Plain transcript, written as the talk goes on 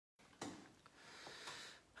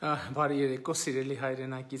Բարի երեկո, սիրելի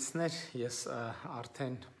հայրենակիցներ, ես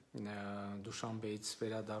արդեն Դուշանբեից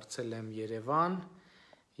վերադարձել եմ Երևան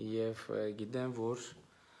և գիտեմ, որ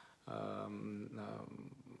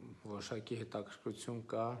որոշակի հետաքրքրություն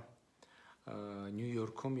կա Նյու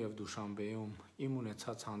Յորքում և Դուշանբեում իմ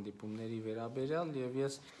ունեցած հանդիպումների վերաբերյալ և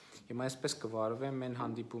ես հիմա այսպես կվարվեմ այն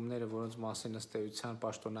հանդիպումները, որոնց մասին ըստ էության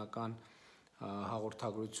պաշտոնական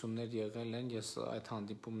հաղորդագրություններ եղել են, ես այդ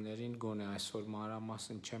հանդիպումներին գոնե այսօր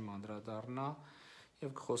մանրամասն չեմ անդրադառնա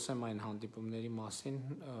և կխոսեմ այն հանդիպումների մասին,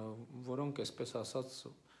 որոնք այսպես ասած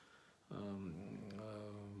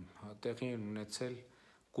տեղի են ունեցել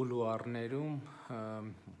կուլուարներում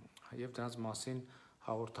և դրանց մասին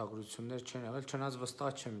հաղորդագրություններ չեն եղել, չնայած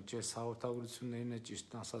վստահ չեմ, ես հաղորդագրություններին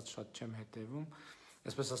ճիշտ ասած շատ չեմ հետևում,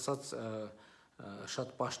 այսպես ասած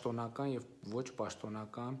շատ պաշտոնական և ոչ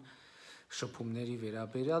պաշտոնական շփումների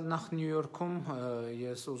վերաբերյալ նախ Նյու Յորքում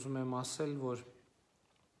ես ուզում եմ ասել, որ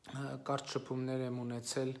կարճ շփումներ եմ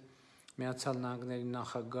ունեցել Միացյալ Նահանգների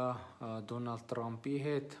նախագահ Դոնալդ Տրամփի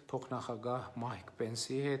հետ, փոխնախագահ Մայք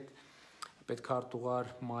Պենսի հետ,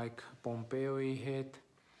 պետքարտուղար Մայք Պոմպեոյի հետ,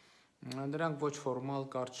 դրանք ոչ ֆորմալ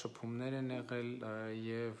կարճ շփումներ են եղել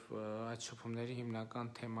և այդ շփումների հիմնական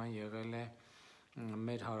թեման եղել է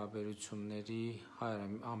մեր հարաբերությունների,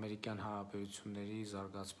 ամերիկյան հարաբերությունների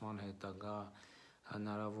զարգացման հետագա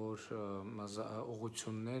հնարավոր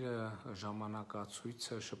ուղղությունները,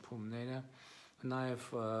 ժամանակացույցը, շփումները, նաև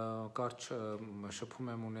կարճ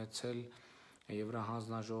շփում եմ ունեցել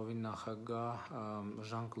Եվրահանձնաժողովի նախագահ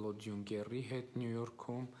Ժան-Կլոդ Յունկերի հետ Նյու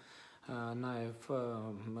Յորքում, նաև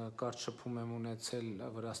կարճ շփում եմ ունեցել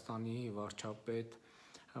Վրաստանի վարչապետ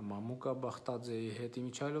Մամուկա Բախտաձեի հետ,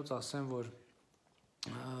 իմիջիայլոց ասեմ, որ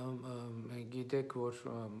գիտեք, որ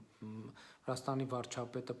Վրաստանի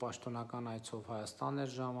վարչապետը պաշտոնական այցով Հայաստան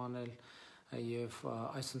էր ժամանել և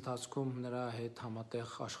այս ընթացքում նրա հետ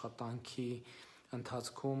համատեղ աշխատանքի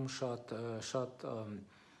ընթացքում շատ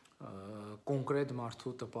կոնկրետ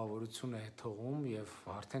մարդու տպավորություն է թողում և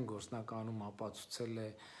արդեն գործնականում ապացուցել է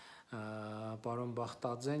պարոն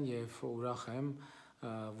Բախտաձեն և ուրախ եմ,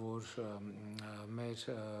 որ մեր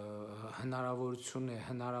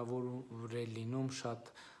հնարավոր է լինում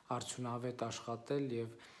շատ արդյունավետ աշխատել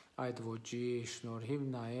և այդ ոճի շնորհիվ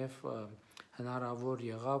նաև հնարավոր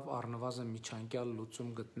եղավ առնվազն միջանկյալ լուծում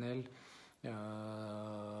գտնել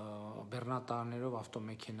բեռնատարներով,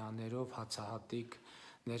 ավտոմեքենաներով հացահատիկ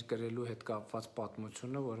ներկրելու հետ կապված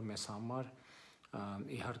պատմությունը, որ մեզ համար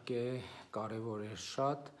իհարկե կարևոր էր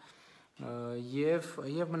շատ և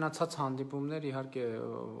մնացած հանդիպումներ, իհարկե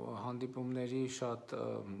հանդիպումների շատ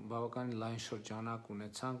բավականին լայն շրջանակ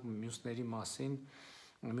ունեցանք,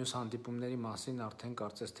 մյուս հանդիպումների մասին արդեն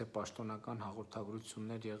կարծես թե պաշտոնական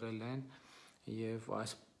հաղորդագրություններ եղել են և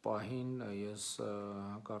այս պահին ես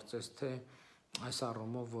կարծես թե այս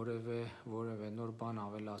առումով որևէ նոր բան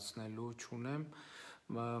ավելացնելու չունեմ,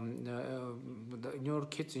 Նյու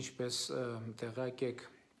Յորքից ինչպես տեղյակ եք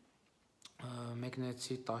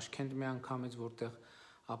մեկնեցի Տաշքենտ մի անգամից, որտեղ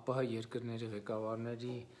ԱՊՀ երկրների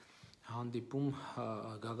ղեկավարների հանդիպում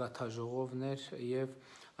գագաթնաժողովն էր և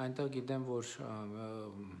այնտեղ գիտեմ, որ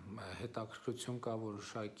հետաքրքրություն կա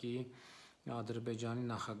որոշակի Ադրբեջանի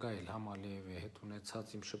նախագահ Իլհամ Ալիևի հետ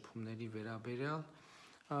ունեցած իմ շփումների վերաբերյալ,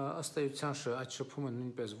 ըստ էության այդ շփումը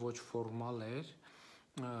նույնպես ոչ ֆորմալ էր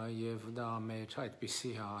և դա մեր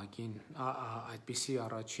այդպիսի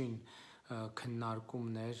առաջին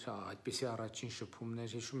քննարկումներ, այդպիսի առաջին շփումներ,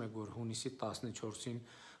 հիշում եք, որ հունիսի 14-ին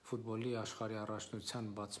ֆուտբոլի աշխարհի առաջնության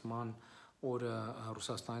բացման օրը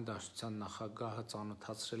Ռուսաստանի Դաշնության նախագահը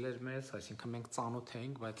ծանոթացրել էր մեզ, այսինքն մենք ծանոթ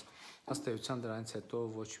էինք, բայց ըստ էության դրանից հետո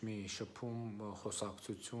ոչ մի շփում,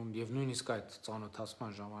 խոսակցություն և նույնիսկ այդ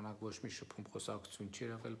ծանոթացման ժամանակ ոչ մի շփում, խոսակցություն չի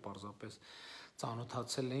եղել, պարզապես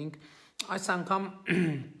ծանոթացել էինք, այս անգամ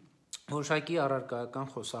որոշակի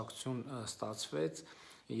առարկայական խոսակցություն ստացվեց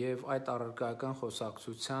և այդ առարկայական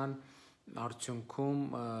խոսակցության արդյունքում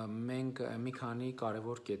մենք մի քանի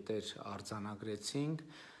կարևոր կետեր արձանագրեցինք,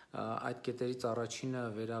 այդ կետերից առաջինը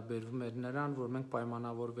վերաբերվում էր նրան, որ մենք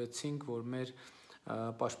պայմանավորվեցինք, որ մեր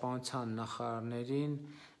պաշտպանության նախարարներին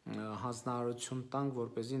հանձնարարություն տանք,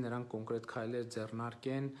 որպեսզի նրանք կոնկրետ քայլեր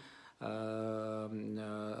ձեռնարկեն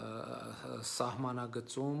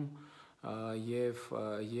սահմանագծում և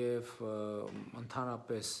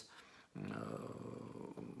ընդհանրապես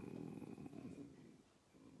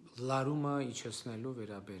լարումը իջեցնելու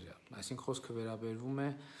վերաբերյալ, այսինքն խոսքը վերաբերվում է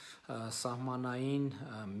սահմանային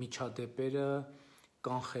միջադեպերը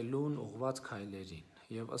կանխելուն ուղղված քայլերին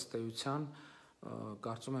և ըստ էության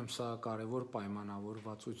կարծում եմ սա կարևոր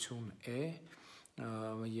պայմանավորվածություն է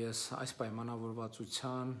ես այս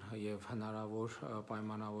պայմանավորվածության եւ հնարավոր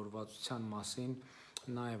պայմանավորվածության մասին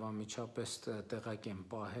նաեւ անմիջապես տեղակ եմ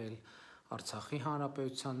պահել Արցախի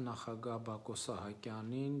Հանրապետության նախագահ Բակո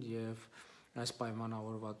Սահակյանին եւ այս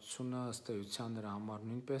պայմանավորվածությունը ըստ էության նրա համար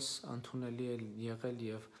նույնպես ընդունելի է եղել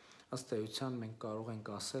եւ ըստ էության մենք կարող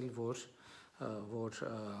ենք ասել, որ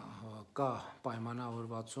կա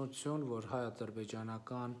պայմանավորվածություն, որ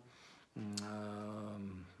հայ-ադրբեջանական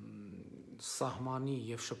սահմանի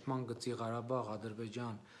եւ շփման գծի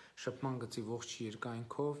Ղարաբաղ-Ադրբեջան շփման գծի ողջ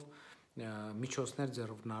երկայնքով միջոցներ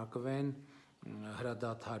ձեռնարկվեն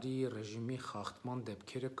հրադադարի ռեժիմի խախտման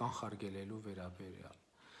դեպքերը կանխարգելելու վերաբերյալ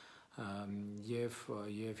եւ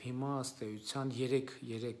հիմա ըստ էության 3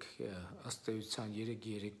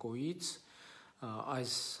 երեկոյից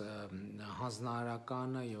այս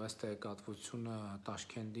հանձնարարականը եւ այս տեղեկատվությունը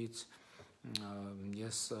Տաշկենտից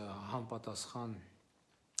ես համապատասխան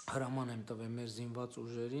հրաման եմ տվել մեր զինված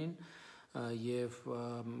ուժերին եւ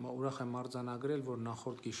ուրախ եմ արձանագրել, որ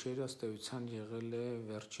նախորդ գիշերը ըստ էության եղել է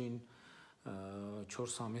վերջին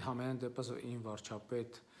 4 ամիս համենայն դեպս ին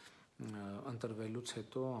վարչապետ ընտրվելուց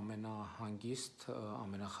հետո ամենահանգիստ,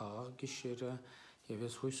 ամենախաղաղ գիշերը եւ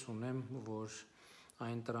ես հույս ունեմ, որ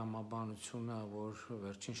այն տրամաբանությունը, որ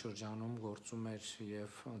վերջին շրջանում գործում էր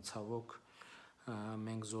եւ ցավոք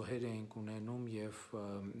մենք զոհեր էինք ունենում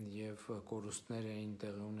եւ կորուստներ էին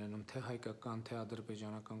տեղի ունենում թե հայկական, թե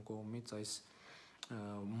ադրբեջանական կողմից այս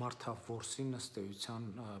մարդավորսին ըստ էության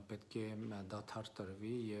պետք է դադար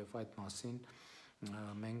տրվի եւ այդ մասին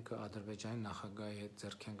մենք Ադրբեջանի նախագահի հետ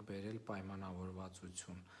ձեռք ենք բերել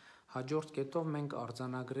պայմանավորվածություն։ Հաջորդ կետով մենք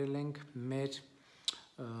արձանագրել ենք մեր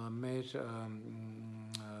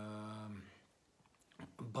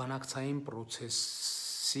բանակցային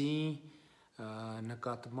process-ի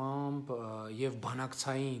նկատմամբ եւ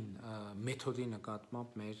բանակցային մեթոդի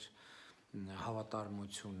նկատմամբ մեր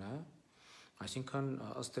հավատարմությունը, այսինքն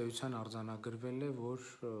ըստ էության արձանագրվել է, որ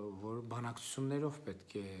բանակցություններով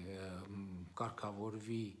պետք է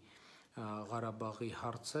կարգավորվի Ղարաբաղի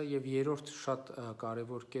հարցը եւ երրորդ շատ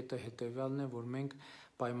կարեւոր կետը հետեւյալն է, որ մենք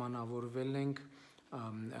պայմանավորվել ենք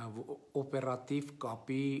օպերատիվ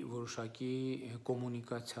կապի որոշակի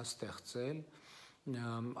կոմունիկացիա ստեղծել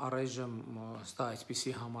առայժմ ստա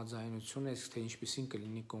այսպիսի համաձայնություն է, թե ինչպիսին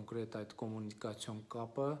կլինի կոնկրետ այդ կոմունիկացիոն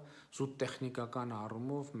կապը, զուտ տեխնիկական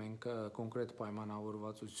առումով մենք կոնկրետ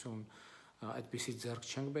պայմանավորվածություն այդպիսի ձեռք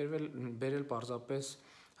չենք բերել, պարզապես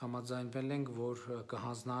համաձայնվել ենք, որ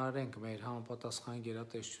կհանձնարարենք մեր համապատասխան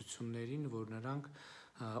գերատեսչություններին, որ նրանք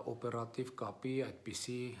օպերատիվ կապի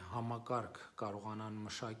այդպիսի համակարգ կարողանան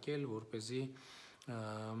մշակել, որպեսզի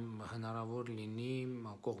հնարավոր լինի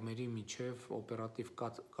կողմերի միջև օպերատիվ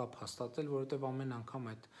կապ հաստատել, որովհետև ամեն անգամ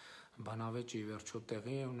այդ բանավեճը ի վերջո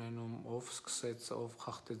տեղի է ունենում, ով սկսեց, ով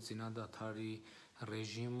խախտեց զինադադարի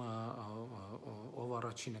ռեժիմը, ով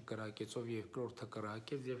առաջինը կրակեց, ով երկրորդը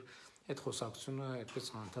կրակեց եւ այդ խոսակցությունը այդպես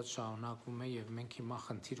անընդհատ շարունակվում է եւ մենք հիմա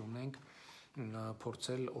խնդիր ունենք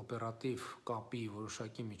փորձել օպերատիվ կապի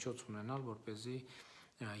որոշակի միջոց ունենալ, որպեսզի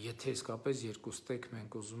եթե իսկապես երկուստեք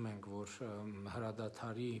մենք ուզում ենք, որ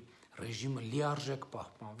հրադադարի ռեժիմը լիարժեք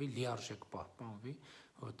պահպանվի,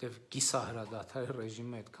 որովհետև կիսահրադադարի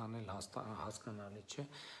ռեժիմը այդքան էլ հասկանալի չէ,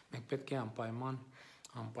 մենք պետք է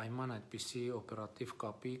անպայման այդպիսի օպերատիվ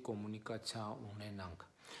կապի կոմունիկացիա ունենանք։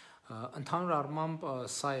 Ընդհանուր առմամբ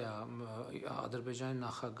սա է Ադրբեջանի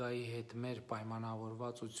նախագահի հետ մեր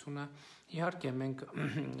պայմանավորվածությունը, իհարկե մենք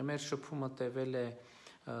մեր շփումը տևել է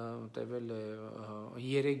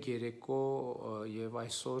 3 երեկո եւ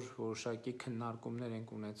այսօր որոշակի քննարկումներ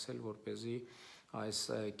ենք ունեցել, որպեսզի այս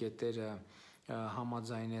կետերը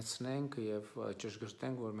համաձայնեցնենք եւ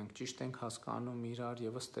ճշգրտենք, որ մենք ճիշտ ենք հասկանում իրար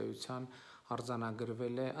եւ ըստ էության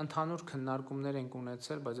արձանագրվել է ընդհանուր քննարկումներ ենք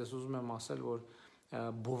ունեցել, բայց ես ուզում եմ ասել, որ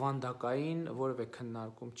բովանդակային որևէ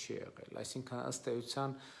քննարկում չի եղել, այսինքն ըստ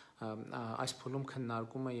էության այս փուլում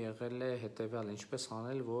քննարկումը եղել է հետեւյալ, ինչպես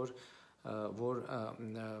անել, որ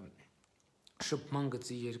շփման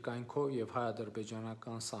գծի երկայնքով եւ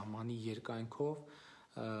հայ-ադրբեջանական սահմանի երկայնքով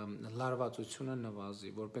լարվածությունը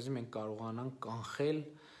նվազի, որպեսզի մենք կարողանանք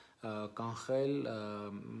կանխել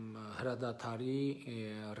հրադադարի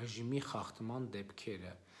ռեժիմի խախտման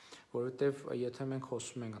դեպքերը, որովհետեւ եթե մենք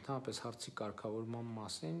խոսում ենք ընդհանրապես հարցի կարգավորման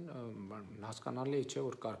մասին, հասկանալի է, չէ,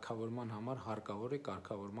 որ կարգավորման համար հարկավոր է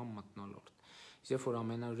կարգավորման մթնոլորտ։ Երբ որ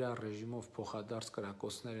ամենօրյա ռեժիմով փոխադարձ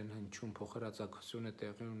կրակոցներ են հնչում, փոխհրաձգություն է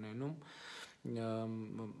տեղի ունենում,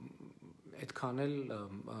 այդքան էլ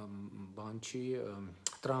բան չի,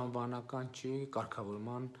 տրամաբանական չի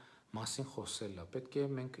կարգավորման մասին խոսելը։ Պետք է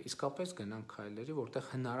մենք իսկապես գնանք քայլերի, որտեղ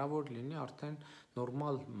հնարավոր լինի արդեն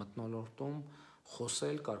նորմալ մթնոլորտում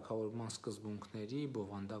խոսել կարգավորման սկզբունքների,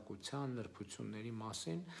 բովանդակության, նրբությունների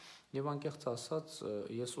մասին եւ անկեղծ ասած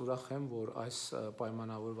ես ուրախ եմ, որ այս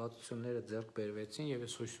պայմանավորվածությունները ձեռք բերվեցին եւ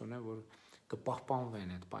ես հույս ունեմ, որ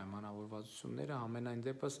կպահպանվեն այդ պայմանավորվածությունները ամենայն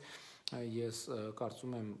դեպս ես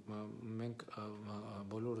կարծում եմ մենք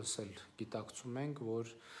բոլորս էլ գիտակցում ենք,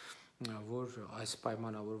 որ այս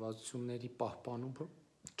պայմանավորվածությունների պահպանումը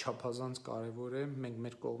չափազանց կարևոր է, մենք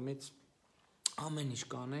մեր կողմից ամեն ինչ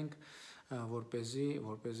կանենք,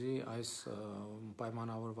 որպեսզի այս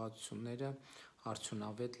պայմանավորվածությունները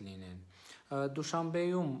արդյունավետ լինեն։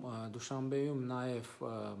 Դուշանբեում նաև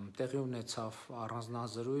տեղի ունեցավ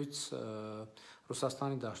առանձնազրույց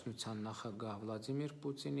Ռուսաստանի Դաշնության նախագահ Վլադիմիր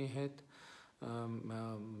Պուտինի հետ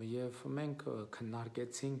եւ մենք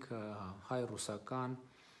քննարկեցինք հայ-ռուսական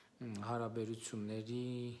հարաբերությունների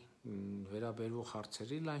վերաբերող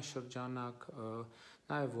հարցերի լայն շրջանակ,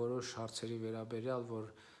 նաև որոշ հարցերի վերաբերյալ,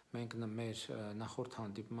 որ մենք մեր նախորդ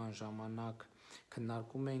հանդիպման ժամանակ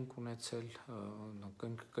քննարկում էինք ունեցել,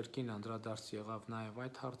 կրկին անդրադարձ եղավ նաև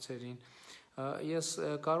այդ հարցերին։ Ես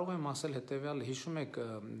կարող եմ ասել հետևյալը, հիշում եք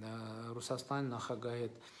Ռուսաստանի նախագահի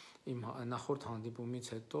հետ իմ նախորդ հանդիպումից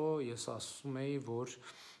հետո ես ասում էի, որ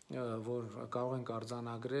կարող ենք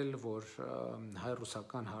արձանագրել, որ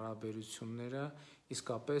հայ-ռուսական հարաբերությունները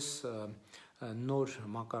իսկապես նոր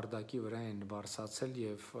մակարդակի վրա են բարձրացել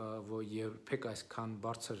եւ երբեք այսքան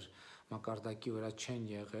բարձր մակարդակի վրա չեն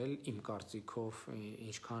եղել իմ կարծիքով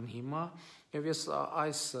ինչքան հիմա եւ ես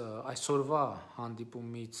այսօրվա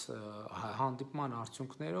հանդիպման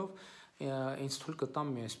արդյունքներով ինձ թույլ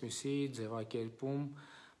կտամ մի այսպիսի ձևակերպում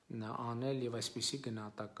անել եւ այսպիսի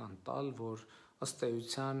գնահատական տալ, որ ըստ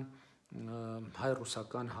էության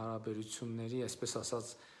հայ-ռուսական հարաբերությունների, այսպես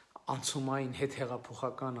ասած, անցումային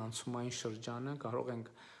հետհեղափոխական անցումային շրջանը կարող ենք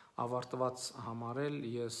ավարտված համարել,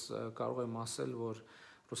 ես կարող եմ ասել, որ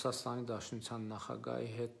Ռուսաստանի Դաշնության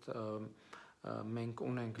նախագահի հետ մենք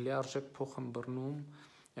ունենք լիարժեք փոխըմբռնում,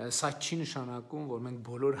 սա չի նշանակում, որ մենք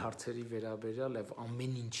բոլոր հարցերի վերաբերյալ եւ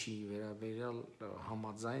ամեն ինչի վերաբերյալ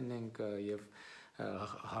համաձայն ենք եւ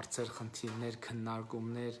հարցեր, խնդիրներ,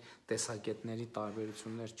 քննարկումներ, տեսակետների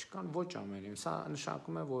տարբերություններ չկան, ոչ ամենին։ Սա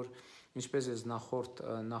նշանակում է, որ ինչպես ես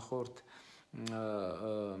նախորդ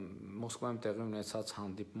Մոսկվայում տեղի ունեցած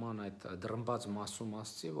հանդիպման այդ դրմբաց մասում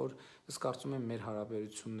ասացի, որ ես կարծում եմ մեր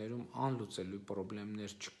հարաբերություններում անլուծելի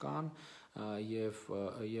խնդիրներ չկան եւ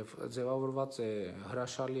ձևավորված է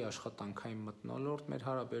հրաշալի աշխատանքային մթնոլորտ մեր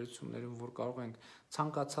հարաբերություններում, որ կարող ենք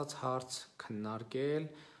ցանկացած հարց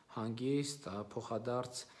քննարկել հանգիստ,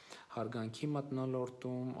 փոխադարձ հարգանքի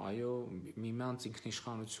մթնոլորտում, այո, միմյանց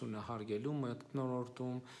ինքնիշխանությունը հարգելու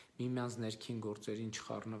մթնոլորտում, միմյանց ներքին գործերին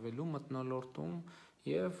չխառնվելու մթնոլորտում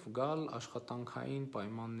եւ գալ աշխատանքային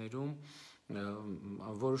պայմաններում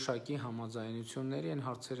որոշակի համաձայնությունների են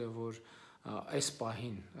հարցերը, որ այս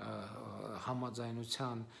պահին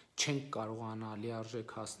համաձայնության չենք կարողանա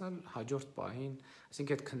լիարժեք հասնել, հաջորդ պահին,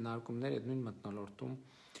 այսինքն այդ քննարկումները այդ նույն մթնոլորտում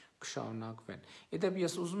կշարունակվեն։ Իդեպ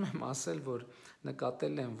ես ուզում եմ ասել, որ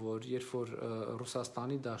նկատել եմ, որ երբ որ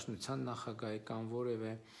Ռուսաստանի Դաշնության նախագահի կամ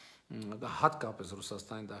որևէ հատկապես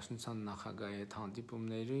Ռուսաստանի Դաշնության նախագահի հետ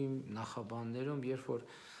հանդիպումների նախաբաններում, երբ որ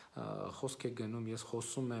խոսք է գնում, ես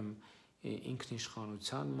խոսում եմ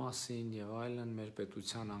ինքնիշխանության մասին եւ այլն, մեր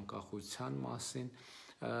պետության անկախության մասին,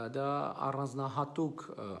 դա առանձնահատուկ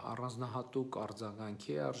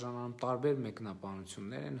արձագանքի է արժանանում, տարբեր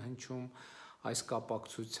մեկնաբանություններ են հնչում այս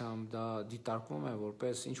կապակցությամբ, դա դիտարկվում է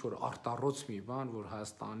որպես ինչ-որ արտառոց մի բան, որ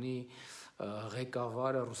Հայաստանի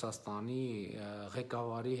ղեկավարը Ռուսաստանի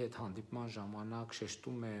ղեկավարի հետ հանդիպման ժամանակ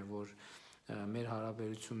շեշտում է, որ մեր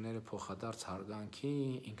հարաբերությունները փոխադարձ հարգանքի,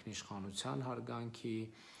 ինքնիշխանության հարգանքի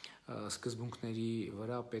սկզբունքների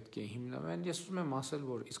վրա պետք է հիմնվեն։ Ես ուզում եմ ասել,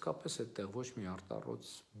 որ իսկապես այդտեղ ոչ մի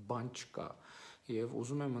արտառոց բան չկա եւ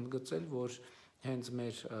ուզում եմ ընդգծել, որ հենց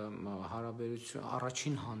մեր հարաբերություն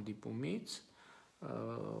առաջին հանդիպումից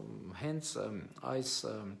հենց այս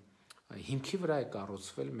հիմքի վրա է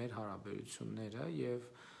կառուցվել մեր հարաբերությունները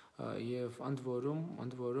եւ ընդ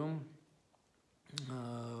որում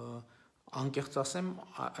անկեղծ ասեմ,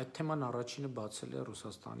 այդ թեման առաջինը բացել է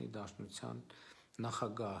Ռուսաստանի Դաշնության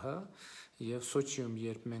նախագահը եւ Սոչիում,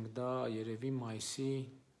 երբ մենք դա երևի մայիսի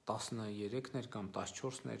 13-ներ կամ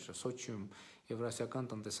 14-ներ Սոչիում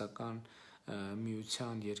Եվրասիական տնտեսական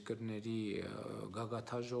միության երկրների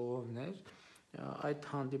գագաթաժողովներ, այդ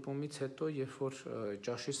հանդիպումից հետո, երբ որ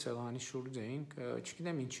ճաշի սեղանի շուրջ էինք,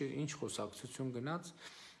 չգիտեմ ինչ խոսակցություն գնաց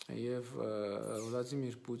եւ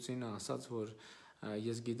Վլադիմիր Պուտինը ասաց, որ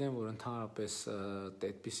ես գիտեմ, որ ընդհանրապես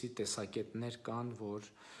այդպիսի տեսակետներ կան, որ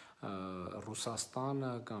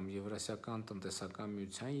Ռուսաստանը կամ Եվրասիական տնտեսական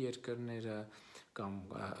միության երկրները կամ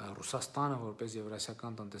Ռուսաստանը որպես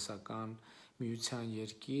Եվրասիական տնտեսական միության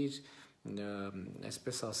երկիր,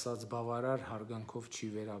 այսպես ասած, բավարար հարգանքով չի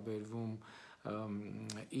վերաբերվում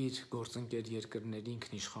իր գործընկեր երկրների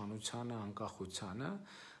ինքնիշխանությանը, անկախությանը,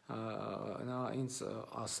 նա ինձ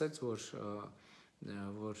ասեց, որ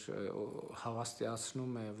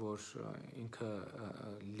հավաստիացնում է, որ ինքը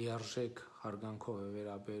լիարժեք հարգանքով է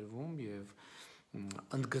վերաբերվում եւ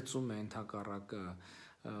ընդգծում է ընդհակառակը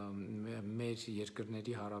մեր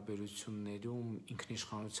երկրների հարաբերություններում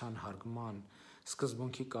ինքնիշխանության հարգման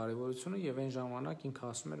սկզբունքի կարևորությունը եւ այն ժամանակ ինքը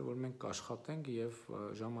ասում էր, որ մենք կաշխատենք եւ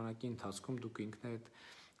ժամանակի ընթացքում դուք ինքներդ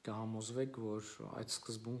կհամոզվեք, որ այդ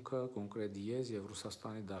սկզբունքը կոնկրետ ես եւ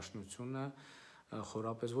Ռուսաստանի Դաշնությունը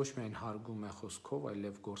խորապես ոչ միայն հարգում է խոսքով,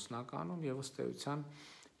 այլև գործնականում եւ ըստ էության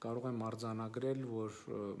կարող եմ արձանագրել, որ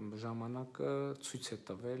ժամանակը ցույց է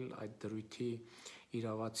տվել այդ դրույթի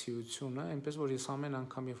իրավացիությունը, այնպես որ ես ամեն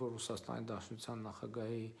անգամ, երբ որ Ռուսաստանի Դաշնության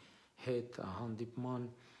նախագահի հետ հանդիպման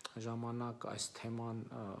ժամանակ այս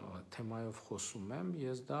թեմայով խոսում եմ,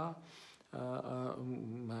 ես դա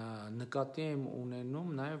նկատի եմ ունենում,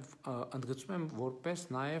 նաև ընդգծում եմ որպես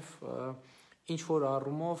նաև ինչ որ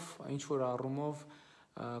առումով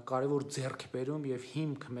կարևոր ձեռքբերում եւ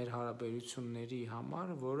հիմք մեր հարաբերությունների համար,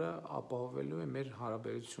 որը ապահովելու է մեր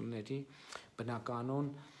հարաբերությունների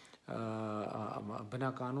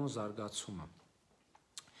բնականոն զարգացումը։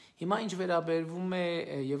 Հիմա ինչ վերաբերվում է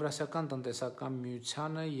Եվրասիական տնտեսական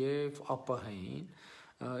միությանը եւ ԱՊՀ-ին,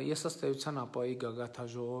 ես ըստ էության ԱՊՀ-ի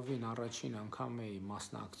գագաթնաժողովին առաջին անգամ էի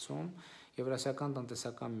մասնակցում, Եվրասիական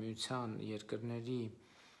տնտեսական միության երկրների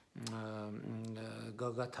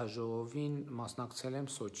գագաթնաժողովին մասնակցել եմ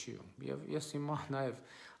Սոչիում եւ ես հիմա նաեւ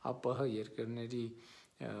ԱՊՀ երկրների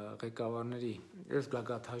ղեկավարների այս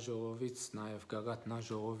գագաթնաժողովից նաեւ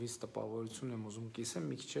գագաթնաժողովից տպավորություն եմ ուզում կիսեմ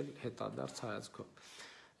մի քիչ էլ հետադարձ հայացքով։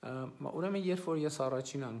 Ուրեմն երբ որ ես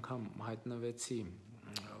առաջին անգամ հայտնվեցի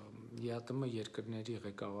ԵԱՏՄ երկրների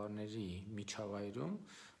ղեկավարների միջավայրում,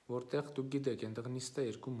 որտեղ դուք գիտեք, այնտեղ նիստը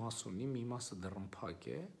երկու մաս ունի, մի մասը դռնփակ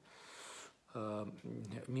է,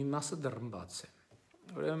 մի մասը դռնբաց է։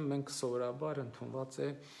 Ուրեմն մենք սովորաբար ընդունված է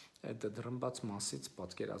այդ դռնբաց մասից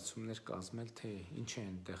պատկերացումներ կազմել, թե ինչ է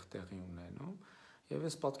այնտեղ տեղի ունենում, եւ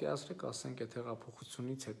ես պատկերացրեք, ասենք, այդ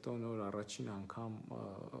հեղափոխությունից հետո նոր առաջին անգամ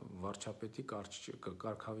վարչապետի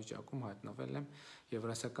կարգավիճակում հայտնվել եմ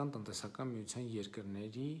Եվրասիական տնտեսական միության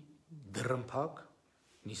երկրների դռնփակ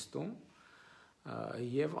նիստում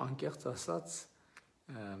եւ անկեղծ ասած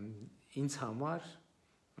ինձ համար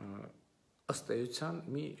ըստ էության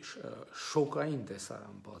մի շոկային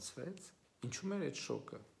տեսարան բացվեց։ Ինչու՞ էր այդ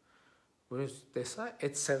շոկը, որ ես տեսա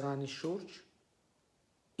այդ սեղանի շուրջ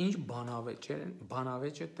ինչ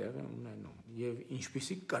բանավեճ է տեղի ունենում եւ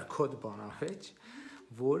ինչպիսի կրքոտ բանավեճ,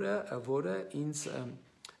 որը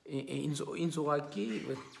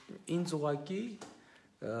ինձ ուղղակի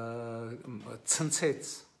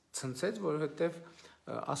ցնցեց, որովհետեւ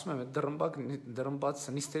ասում եմ, դռնբաց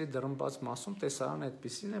նիստերի դռնբաց մասում տեսարանը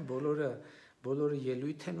այդպիսին է, բոլորը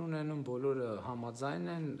ելույթ են ունենում, բոլորը համաձայն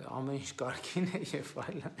են, ամեն ինչ կարգին է եւ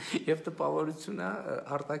այլն, եւ տպավորությունը,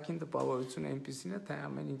 արտաքին տպավորությունը այնպիսին է, թե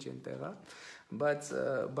ամեն ինչ այնտեղ է,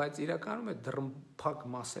 բայց իրականում է դռնփակ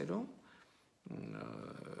մասերում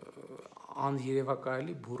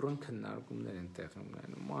աներևակայելի բուրըն քննարկումներ են տեղի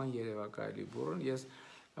ունենում, աներևակայելի բուրըն,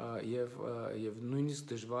 եւ նույնիսկ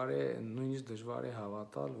դժվար է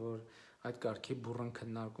հավատալ, որ այդ կարգի բուրըն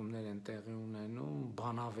քննարկումներ են տեղի ունենում,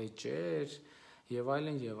 բանավեճեր եւ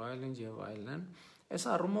այլն։ Այս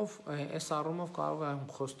առումով կարող եմ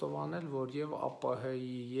խոստովանել, որ եւ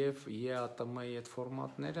ԱՊՀ-ի եւ ԵԱՏՄ-ի այդ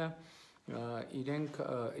ֆորմատները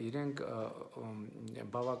իրենք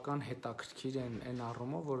բավական հետաքրքիր են այն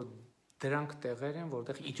առումով, որ դրանք տեղեր են,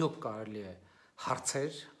 որտեղ իդյոք կարելի է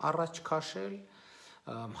հարցեր առաջ քաշել,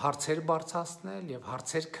 հարցեր բարձրացնել եւ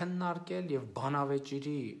հարցեր քննարկել եւ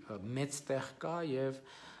բանավեճերի մեծ տեղ կա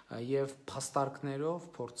եւ փաստարկներով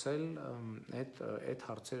փորձել այդ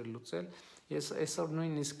հարցերը լուծել։ Ես այսօր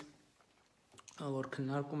նույնիսկ որ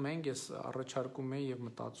քննարկում ենք, ես առաջարկում եի եւ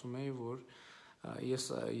մտածում եի, որ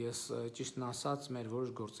ես ճիշտն ասած մեր որոշ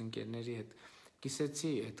գործընկերների հետ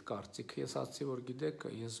կիսեցի այդ կարծիքը, ես ասացի, որ գիտեք,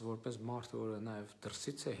 ես որպես մարդ, որը նաեւ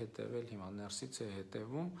դրսից է հետեւել, հիմա ներսից է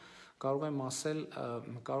հետևում, կարող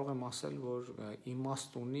եմ ասել, որ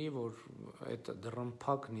իմաստ ունի, որ այդ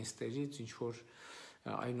դռնփակ նիստերից ինչ որ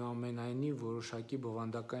այնուամենայնիվ որոշակի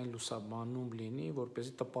բովանդակային լուսաբանում լինի,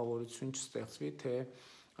 որպեսզի տպավորություն չստեղծվի, թե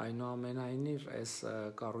այնուամենայնիվ այս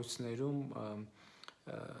կառույցներում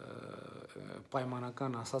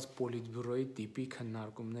պայմանական ասած պոլիտբյուրոյի տիպի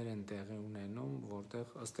քննարկումներ են տեղի ունենում,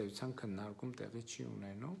 որտեղ ըստ էության քննարկում տեղի չի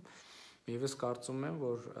ունենում։ Եվ ես կարծում եմ,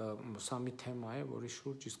 որ սա մի թեմա է, որի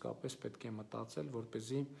շուրջ իսկապես պետք է մտածել,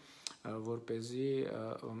 որպեսզի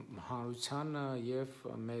հանրությանը եւ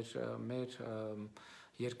մեր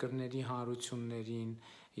երկրների հանրություններին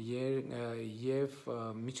եւ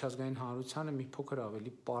միջազգային հանրությանը մի փոքր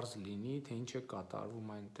ավելի պարզ լինի, թե ինչ է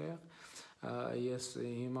կատարվում այնտեղ։ Ես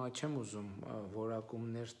հիմա չեմ ուզում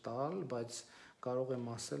որակումներ տալ, բայց կարող եմ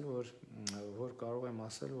ասել,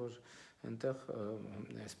 որ այնտեղ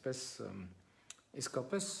այսպես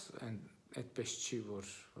իսկապես այդպես չի, որ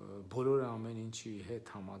բոլորը ամեն ինչի հետ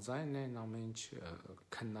համաձայն են, ամեն ինչ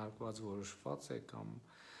քննարկված որոշված է կամ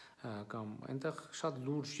այնտեղ շատ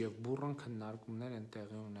լուրջ եւ բուռն քննարկումներ են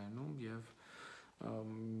տեղի ունենում եւ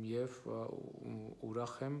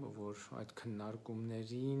ուրախ եմ, որ այդ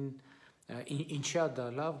քննարկումներին ինչի է դա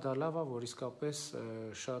լավ է, որ իսկապես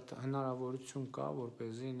շատ հնարավորություն կա,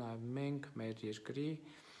 որպեսզի նաեւ մենք մեր երկրի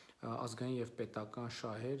ազգային եւ պետական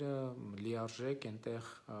շահերը լիարժեք այնտեղ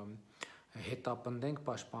հետապնդենք,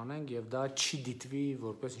 պաշտպանենք եւ դա չի դիտվի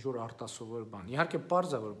որպես ինչ-որ արտասովոր բան։ Իհարկե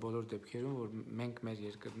պարզ է, որ բոլոր դեպքերում, որ մենք մեր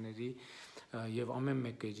երկրների եւ ամեն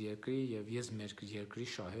մեկը իր երկրի եւ ես մեր երկրի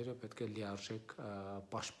շահերը պետք է լիարժեք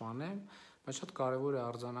պաշտպանեմ, բայց շատ կարեւոր է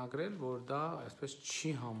արձանագրել, որ դա այսպես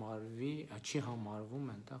չի համարվում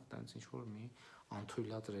այնտեղ տենց ինչ-որ մի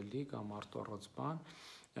անթույլատրելի կամ արտառոց բան։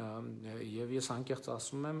 Եվ ես անկեղծ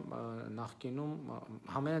ասում եմ, նախկինում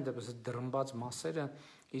համենայն դեպս դրմբաց մասերը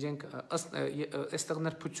իրենք այստեղ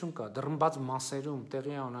նրբություն կա, դրմբաց մասերում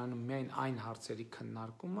տեղի է ունենում միայն այն հարցերի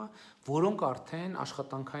քննարկումը, որոնք արդեն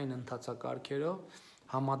աշխատանքային ընթացակարգերով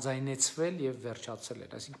համաձայնեցվել եւ վերջացել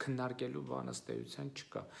են, այսինքն քննարկելու բան ըստ էության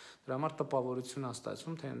չկա։ Դրա համար տպավորություն է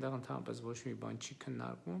ստացվում, թե այնտեղ ընդհանրապես ոչ մի բան չի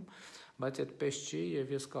քննարկվում, բայց այդպես չի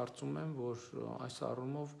եւ ես կարծում եմ, որ այս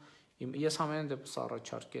առումով ես ամեն դեպս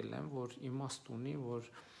առաջարկել եմ, որ իմաստ ունի,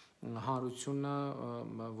 որ հանրությունը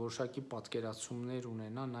որոշակի պատկերացումներ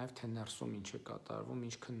ունենա նաև թե ներսում ինչ է կատարվում,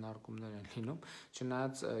 ինչ քննարկումներ են լինում,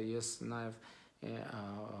 չնայած ես նաև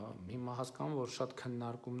հիմա հասկանում, որ շատ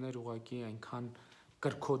քննարկումներ ուղղակի այնքան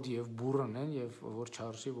կրքոտ եւ բուռն են եւ որ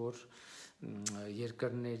չարժի, որ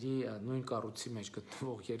երկրների նույն կառույցի մեջ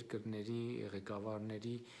գտնվող երկրների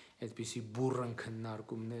ղեկավարների այդպիսի բուռն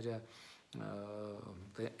քննարկումները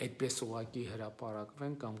այդպես ուղղակի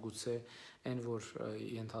հրապարակվեն կամ գուցե այն որ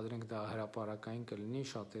ենթադրենք դա հրապարակային կլինի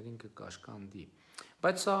շատերին կկաշկանդի,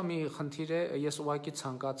 բայց սա մի խնդիր է, ես ուղղակի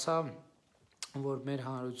ցանկացա որ մեր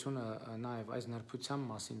հանրությունը նաև այս նրբության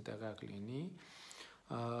մասին տեղյակ լինի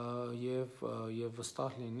եւ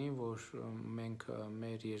վստահ լինի, որ մենք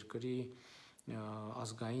մեր երկրի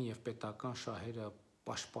ազգային եւ պետական շահերը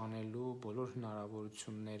պաշտպանելու բոլոր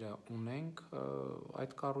հնարավորությունները ունենք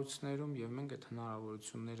այդ կառույցներում եւ մենք այդ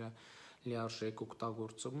հնարավորությունները լիարժեք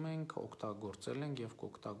օգտագործել ենք եւ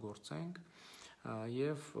կօգտագործենք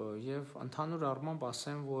եւ ընդհանուր առմամբ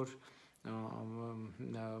ասեմ, որ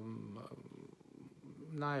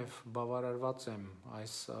նաեւ բավարարված եմ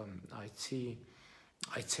այս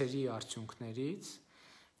այցերի արդյունքներից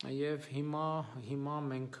եւ հիմա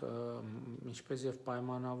մենք ինչպես եւ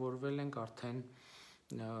պայմանավորվել ենք արդեն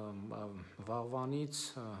վաղվանից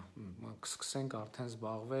կսկսենք արդեն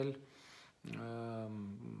զբաղվել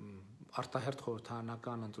արտահերթ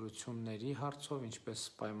խորհրդարանական ընտրությունների հարցով, ինչպես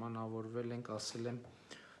պայմանավորվել ենք, ասել եմ,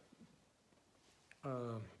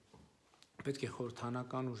 պետք է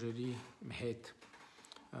խորհրդարանական ուժերի հետ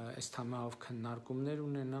այս թեմայով քննարկումներ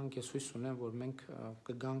ունենանք, ես հույս ունեմ, որ մենք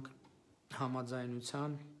կգանք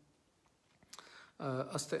համաձայնության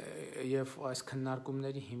ըստ եւ այս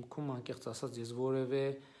քննարկումների հիմքում անկեղծ ասած ես որևէ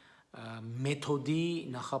մեթոդի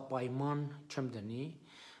նախապայման չեմ դնի,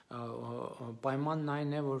 պայմանն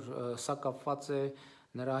այն է, որ սա կապված է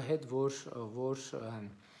նրա հետ, որ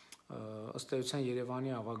ըստ էության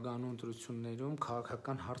Երևանի ավագանու ընտրություններում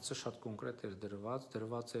քաղաքական հարցը շատ կոնկրետ էր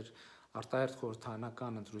դրված էր արտահերթ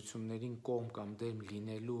խորհրդարանական ընտրություններին կողմ կամ դեմ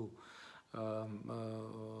լինելու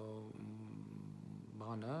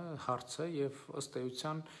հարցը եւ ըստ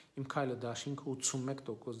էության իմ քայլը դաշինքը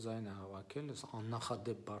 81% ձայն է հավաքել, այս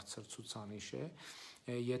աննախադեպ բարձր ցուցանիշ է,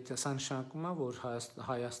 եթե սա նշանակում է, որ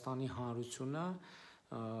Հայաստանի հանրությունը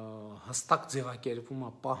հստակ ձևակերպում է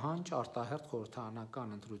պահանջ արտահերթ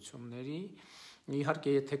խորհրդարանական ընտրությունների,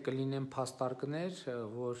 իհարկե եթե կլինեն փաստարկներ,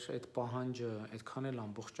 որ այդ պահանջը այդքան էլ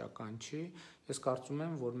ամբողջական չի, ես կարծում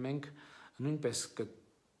եմ, որ մենք նույնպես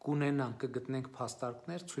կգտնենք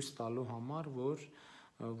փաստարկներ ցույց տալու համար, որ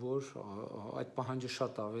այդ պահանջը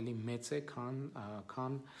շատ ավելի մեծ է,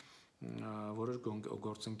 քան որոշ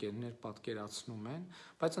գործընկերներ պատկերացնում են,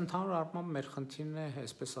 բայց ընդհանուր առմամբ մեր խնդիրն է,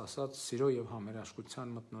 այսպես ասած, սիրո եւ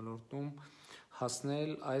համերաշխության մթնոլորտում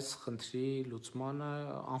հասնել այս խնդրի լուծմանը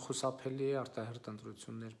անխուսափելի է արտահերթ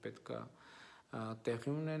ընտրություններ պետք է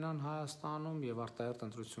տեղի ունենան Հայաստանում եւ արտահերթ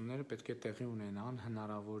ընտրությունները պետք է տեղի ունենան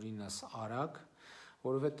հնարավորինս արագ,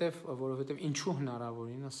 որովհետեւ ինչու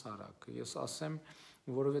հնարավորինս արագ։ Ես ասեմ,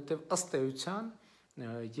 որովհետեւ ըստ էության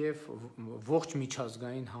եւ ողջ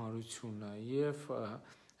միջազգային հանրությունը եւ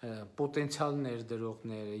պոտենցիալ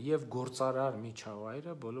ներդրողները եւ գործարար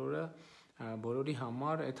միջավայրը բոլորի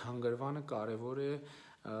համար այդ հանգրվանը կարևոր է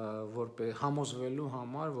որպես համոզվելու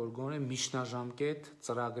համար, որ գոնե միջնաժամկետ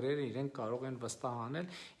ծրագրերը իրենք կարող են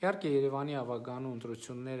վստահանել։ Իհարկե Երևանի ավագանու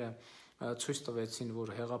ընտրությունները ցույց տվեցին,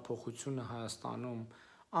 որ հեղափոխությունը Հայաստանում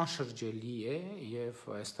անշրջելի է եւ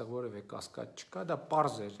այստեղ որևէ կասկած չկա, դա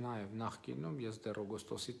պարզ էր նաեւ նախկինում, ես դեռ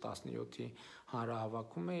օգոստոսի 17-ի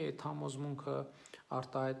հանրահավաքում էի այդ համոզմունքը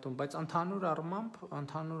արտահայտում, բայց ընդհանուր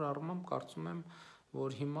առմամբ կարծում եմ,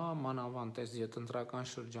 որ հիմա մանավանդ այս յետընտրական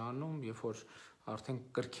շրջանում, երբ որ արդեն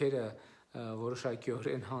կրքերը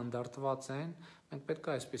որոշակիորեն հանդարտված են, մենք պետք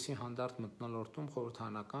է այսպիսի հանդարտ մթնոլորտում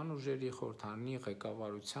խորհրդարանական ուժերի, խորհրդարանի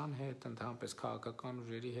ղեկավարության հետ, ընդհանրապես քաղաքական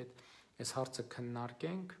ուժերի հետ այս հարցը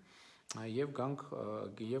քննարկենք եւ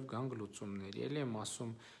գանք լուծումների։ Էլի եմ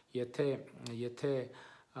ասում, եթե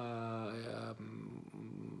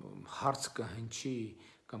հարց կհնչի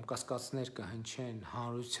կամ կասկածներ կհնչեն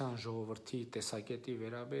հանրության ժողովրդի տեսակետի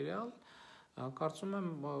վերաբերյալ, կարծում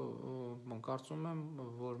եմ,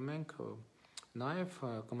 որ մենք նաեւ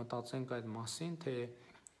կմտածենք այդ մասին, թե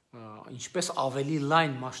ինչպես ավելի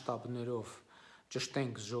լայն մասշտաբներով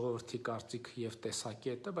ճշտենք ժողովրդի կարծիքը եւ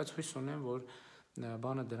տեսակետը, բայց հույս ունեմ, որ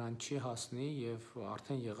բանը դրան չի հասնի եւ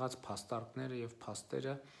արդեն եղած փաստարկները եւ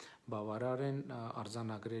փաստերը բավարար են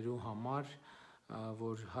արձանագրելու համար,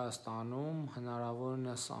 որ Հայաստանում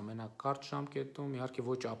հնարավորինս ամենակարճ ժամկետում, իհարկե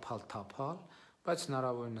ոչ ափալ-թափալ, բայց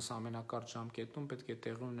հնարավորինս ամենակարճ ժամկետում պետք է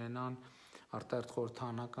տեղի ունենան արտահերթ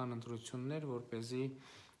խորհրդարանական ընտրություններ, որպեսզի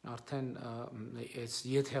արդեն այս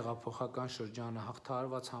յետհեղափոխական շրջանը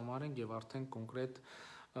հաղթահարված համարենք եւ արդեն կոնկրետ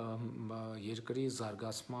երկրի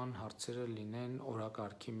զարգացման հարցերը լինեն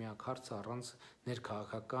օրակարգի միակ հարց առանց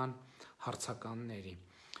ներքաղաքական հարցականների։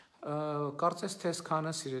 Կարծես թե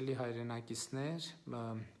այսքանը սիրելի հայրենակիցներ,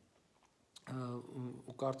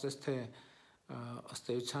 ու կարծես թե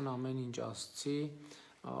ըստ էության ամեն ինչ ասացի,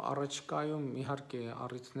 առաջիկայում իհարկե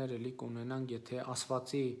առիթներ էլի կունենանք, եթե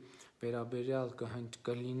ասվածի վերաբերյալ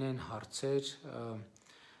կլինեն հարցեր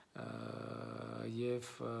եւ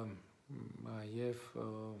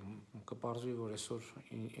կպարզվի, որ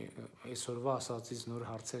այսօրվա ասածից նոր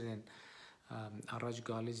հարցեր են առաջ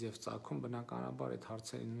գալիս եւ ծագում, բնականաբար այդ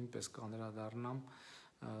հարցերին նույնպես կանդրադառնամ,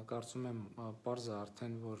 կարծում եմ պարզ է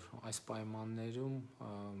արդեն, որ այս պայմաններում,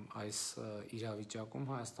 այս իրավիճակում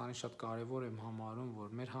Հայաստանի շատ կարևոր եմ համարում,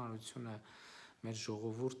 որ մեր հանրությունը, մեր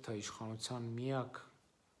ժողովուրդը, իշխանության միակ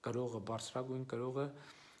կրողը, բարձրագույն կրողը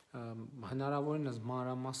հնարավորինս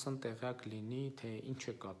մանրամասն տեղյակ լինի, թե ինչ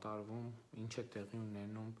է կատարվում, ինչ է տեղի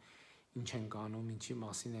ունենում, ինչ ենք անում, ինչի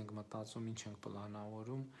մասին ենք մտածում, ինչ ենք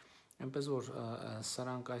պլանավորում, այնպես որ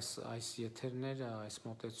սրանք այս եթերները, այս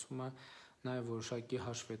մոտեցումը նաև որոշակի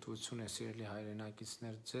հաշվետվություն է սիրելի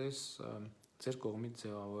հայրենակիցներ ձեր կողմից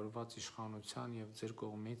ձևավորված իշխանության եւ ձեր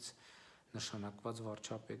կողմից նշանակված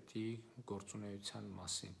վարչապետի գործունեության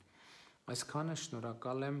մասին։ Այսքանը,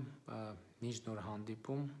 շնորհակալ եմ, մինչ նոր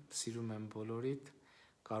հանդիպում, սիրում եմ բոլորիդ,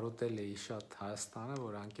 կարոտել էի շատ Հայաստանը,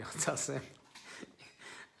 որ անկեղծ ասեմ,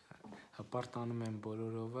 հպարտանում եմ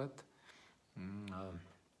բոլորովդ,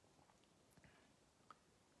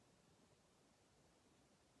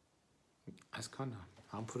 այսքանը,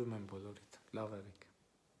 համբուրում եմ բոլորիդ, լավ եղեք։